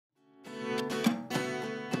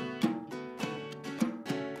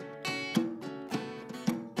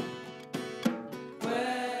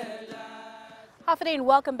Afternoon and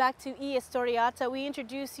welcome back to I Estoria-Ta. We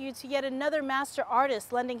introduce you to yet another master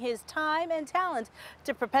artist lending his time and talent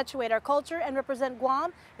to perpetuate our culture and represent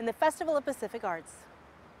Guam in the Festival of Pacific Arts.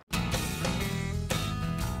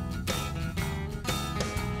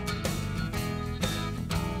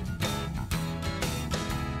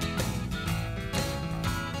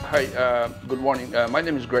 Hi, good morning. My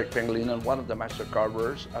name is Greg Pangelinan, one of the master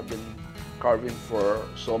carvers. I've been carving for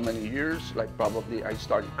so many years, like probably I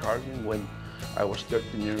started carving when I was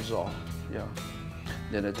 13 years old. Yeah,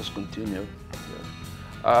 then I just continued.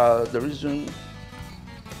 Yeah. The reason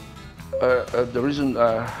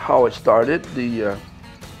how I started the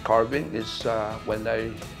carving is when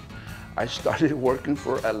I started working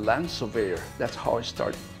for a land surveyor. That's how I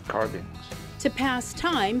started carving. To pass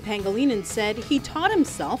time, Pangelinan said he taught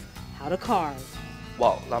himself how to carve.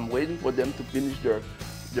 Well, I'm waiting for them to finish their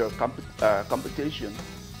competition.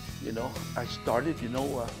 You know, I started.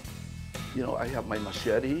 I have my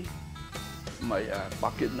machete, my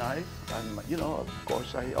pocket knife, and of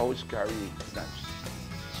course, I always carry knives.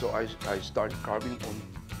 So I started carving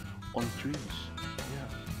on trees. Yeah.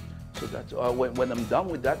 So that's when I'm done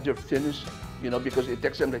with that, they're finished. Because it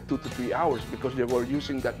takes them like 2 to 3 hours because they were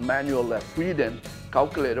using that manual Freedom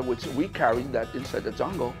calculator, which we carried that inside the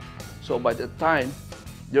jungle. So by the time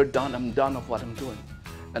they're done, I'm done of what I'm doing.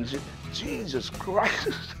 And they said, Jesus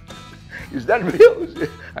Christ, is that real?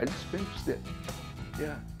 I just finished it.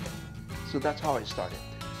 Yeah. So that's how I started.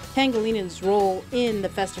 Pangelinan's role in the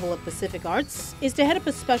Festival of Pacific Arts is to head up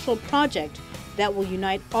a special project that will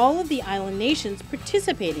unite all of the island nations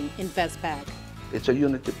participating in FestPac. It's a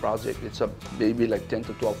unity project. It's a maybe like 10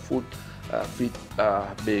 to 12 feet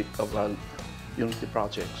big of unity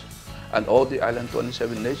projects, and all the island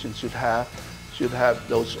 27 nations should have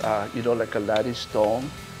those like a lattice stone,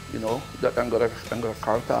 that I'm gonna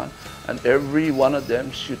carve on, and every one of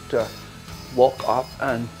them should walk up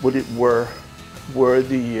and put it where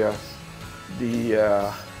they're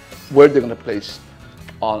gonna place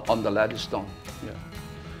on the lattice stone. Yeah.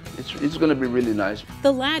 It's going to be really nice.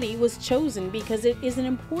 The laddie was chosen because it is an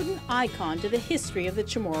important icon to the history of the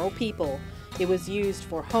Chamorro people. It was used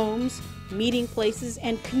for homes, meeting places,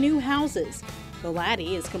 and canoe houses. The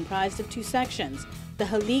laddie is comprised of 2 sections, the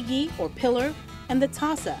haligi, or pillar, and the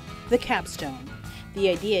tasa, the capstone. The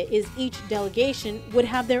idea is each delegation would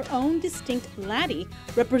have their own distinct laddie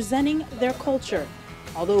representing their culture.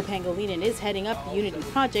 Although Pangelinan is heading up the Unity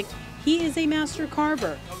Project, he is a master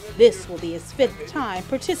carver. This will be his 5th time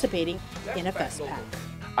participating in a FestPac.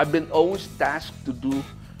 I've been always tasked to do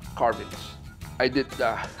carvings. I did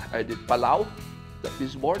palau, the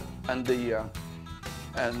piece board, and the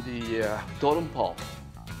totem pole.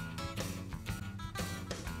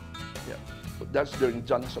 Yeah, that's during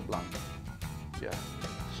John Sablan. Yeah,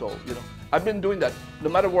 so I've been doing that no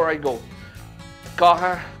matter where I go.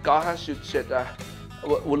 Kaha should said,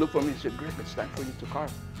 will look for me and said, Greg, it's time for you to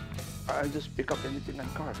carve. I just pick up anything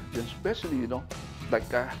and carve. Then especially, to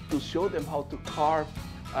show them how to carve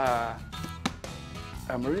a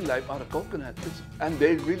marine life out of coconut. And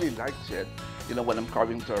they really liked it, when I'm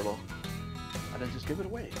carving turtle. And I just give it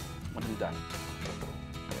away when I'm done.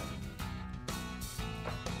 Yeah.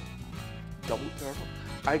 Double turtle.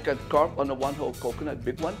 I can carve on a 1 whole coconut,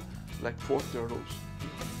 big one, like 4 turtles.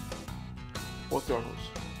 4 turtles.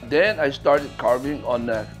 Then I started carving on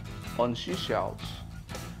seashells.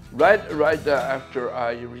 Right after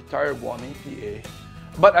I retired Guamanians,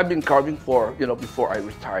 but I've been carving for before I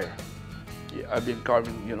retire. Yeah, I've been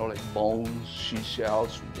carving like bones,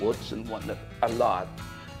 seashells, woods, and whatnot a lot.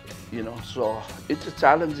 So it's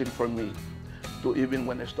challenging for me to even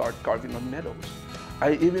when I start carving on metals.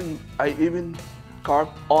 I even carve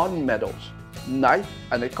on metals, knife,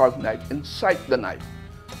 and I carve knife inside the knife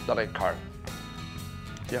that I carve.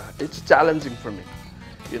 Yeah, it's challenging for me.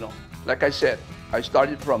 Like I said, I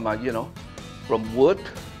started from from wood,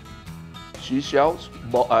 seashells,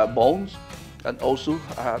 bones, and also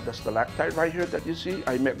the stalactite right here that you see.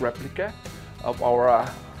 I make replica of our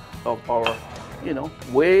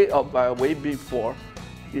way before,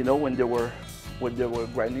 when they were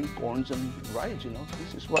grinding corns and rice.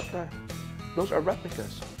 This is what those are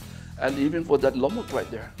replicas, and even for that lomot right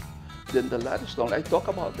there. Then the lattice stone. I talk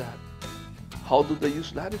about that. How do they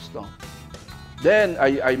use lattice stone? Then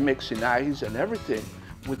I make sinahis and everything,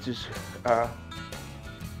 which is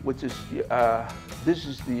this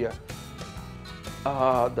is the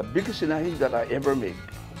biggest sinahi that I ever make,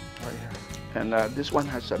 right here. And this one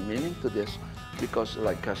has a meaning to this because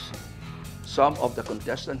some of the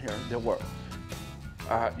contestants here, they were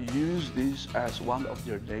use this as one of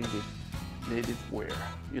their native wear.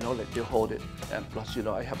 Like they hold it, and plus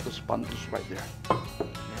I have the spun this right there. Yeah.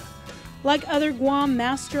 Like other Guam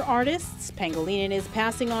master artists, Pangelinan is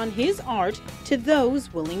passing on his art to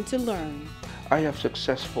those willing to learn. I have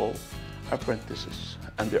successful apprentices,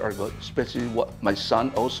 and they are good, especially my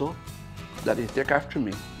son also, that he take after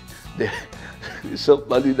me. It's so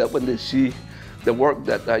funny that when they see the work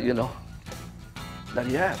that, that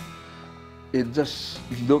he had, it just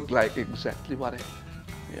looked like exactly what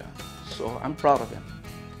yeah. So I'm proud of him,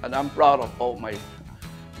 and I'm proud of all my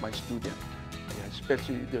students. Yeah,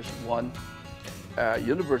 especially there's one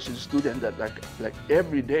university student that like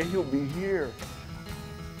every day he'll be here,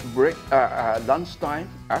 break lunchtime,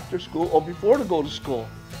 after school, or before to go to school,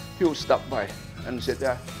 he'll stop by and said,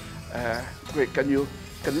 Greg, can you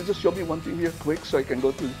just show me one thing here quick so I can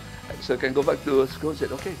go back to school? I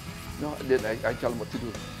said, okay. No, and then I tell him what to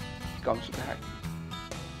do. He comes back.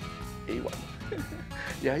 A1.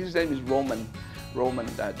 Yeah, his name is Roman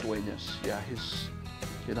Duenas. Yeah,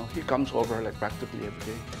 he comes over like practically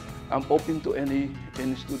every day. I'm open to any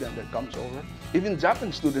student that comes over. Even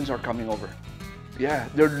Japanese students are coming over. Yeah,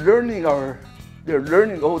 they're learning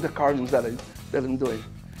all the carvings that I'm doing.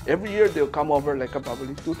 Every year they'll come over like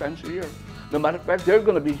probably 2 times a year. No matter of fact, they're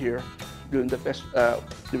going to be here during the festival.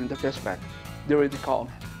 They already called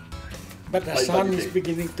me. But the son is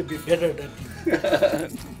beginning to be better than you.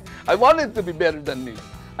 I want it to be better than me.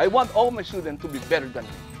 I want all my students to be better than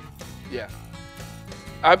me. Yeah.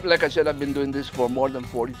 Like I said, I've been doing this for more than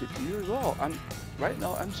 40, 50 years old. Right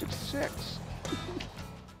now, I'm 66.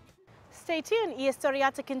 Stay tuned. I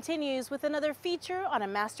Estoria-Ta continues with another feature on a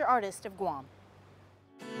master artist of Guam.